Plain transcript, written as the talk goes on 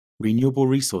Renewable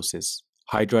Resources,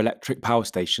 Hydroelectric Power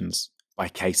Stations by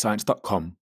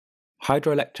KayScience.com.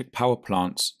 Hydroelectric power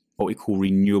plants are what we call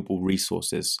renewable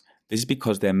resources. This is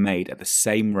because they're made at the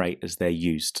same rate as they're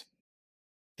used.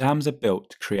 Dams are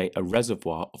built to create a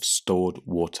reservoir of stored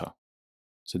water.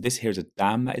 So this here is a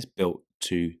dam that is built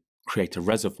to create a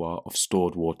reservoir of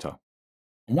stored water.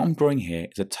 And what I'm drawing here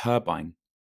is a turbine.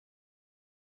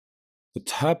 The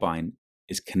turbine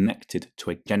is connected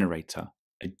to a generator.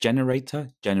 A generator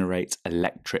generates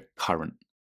electric current.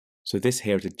 So this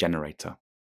here is a generator.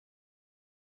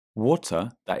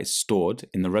 Water that is stored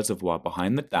in the reservoir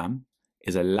behind the dam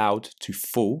is allowed to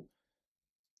fall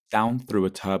down through a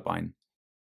turbine.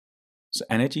 So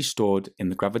energy stored in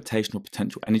the gravitational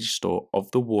potential energy store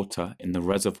of the water in the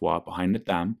reservoir behind the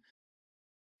dam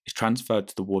is transferred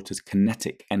to the water's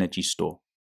kinetic energy store.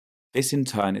 This in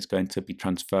turn is going to be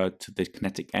transferred to the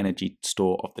kinetic energy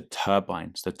store of the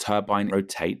turbine. So the turbine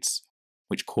rotates,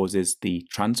 which causes the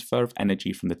transfer of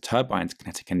energy from the turbine's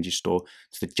kinetic energy store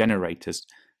to the generator's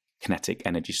kinetic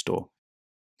energy store.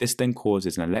 This then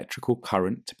causes an electrical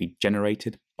current to be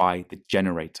generated by the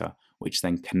generator, which is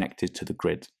then connected to the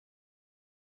grid.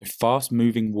 Fast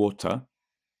moving water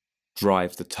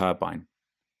drives the turbine.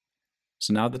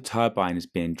 So now the turbine is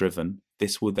being driven.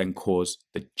 This will then cause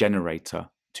the generator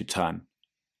to turn.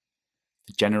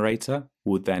 The generator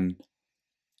will then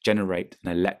generate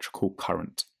an electrical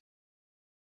current.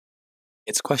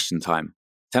 It's question time.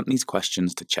 Attempt these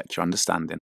questions to check your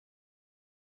understanding.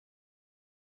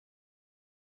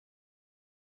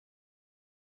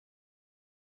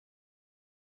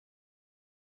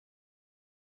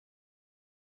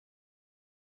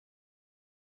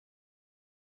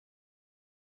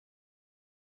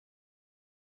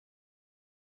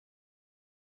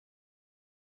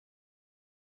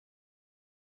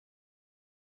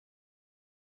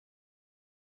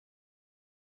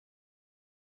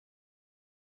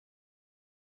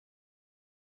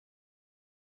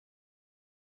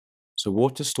 So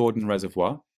water stored in the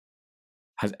reservoir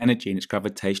has energy in its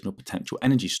gravitational potential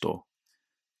energy store.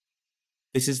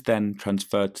 This is then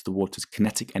transferred to the water's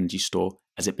kinetic energy store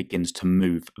as it begins to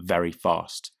move very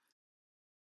fast.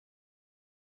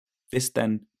 This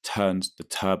then turns the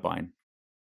turbine.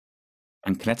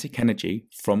 And kinetic energy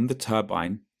from the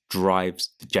turbine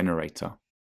drives the generator.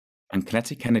 And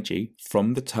kinetic energy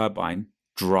from the turbine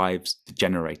drives the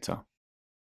generator.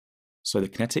 So the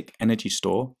kinetic energy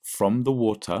store from the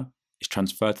water is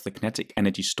transferred to the kinetic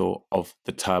energy store of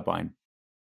the turbine,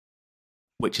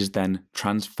 which is then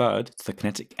transferred to the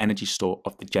kinetic energy store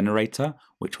of the generator,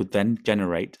 which would then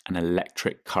generate an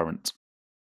electric current.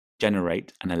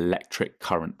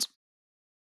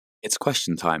 It's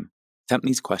question time. Attempt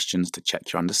these questions to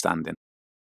check your understanding.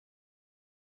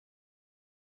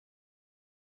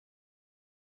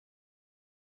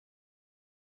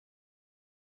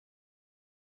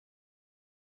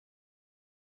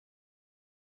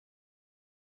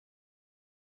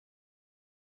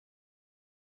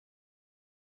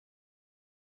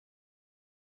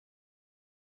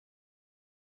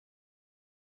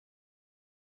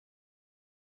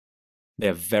 They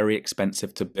are very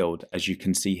expensive to build. As you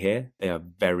can see here, they are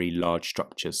very large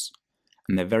structures.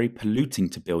 And they're very polluting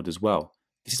to build as well.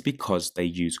 This is because they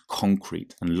use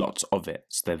concrete and lots of it,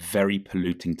 so they're very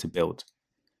polluting to build.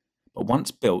 But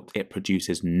once built, it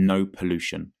produces no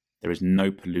pollution. There is no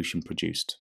pollution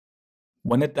produced.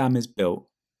 When a dam is built,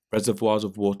 reservoirs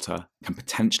of water can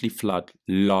potentially flood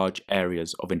large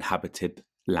areas of inhabited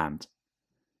land.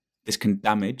 This can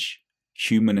damage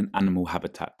human and animal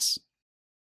habitats.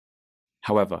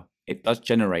 However, it does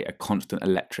generate a constant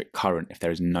electric current if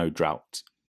there is no drought.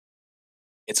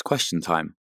 It's question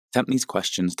time. Attempt these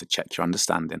questions to check your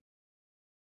understanding.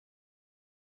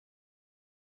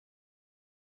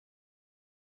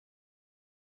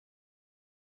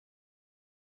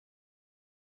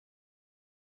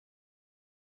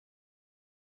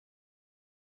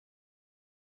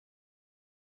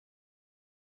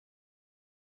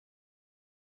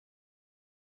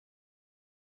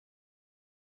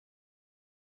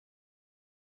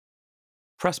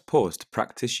 Press pause to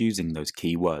practice using those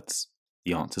key words.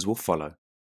 The answers will follow.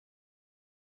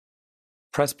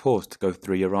 Press pause to go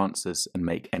through your answers and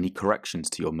make any corrections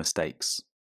to your mistakes.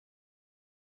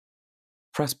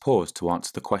 Press pause to answer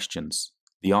the questions.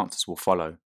 The answers will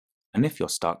follow. And if you're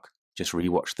stuck, just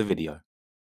rewatch the video.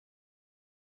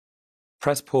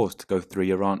 Press pause to go through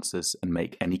your answers and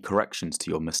make any corrections to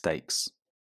your mistakes.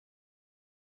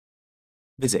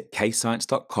 Visit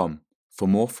KayScience.com for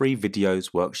more free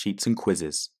videos, worksheets and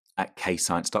quizzes at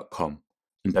KayScience.com.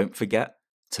 And don't forget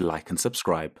to like and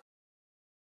subscribe.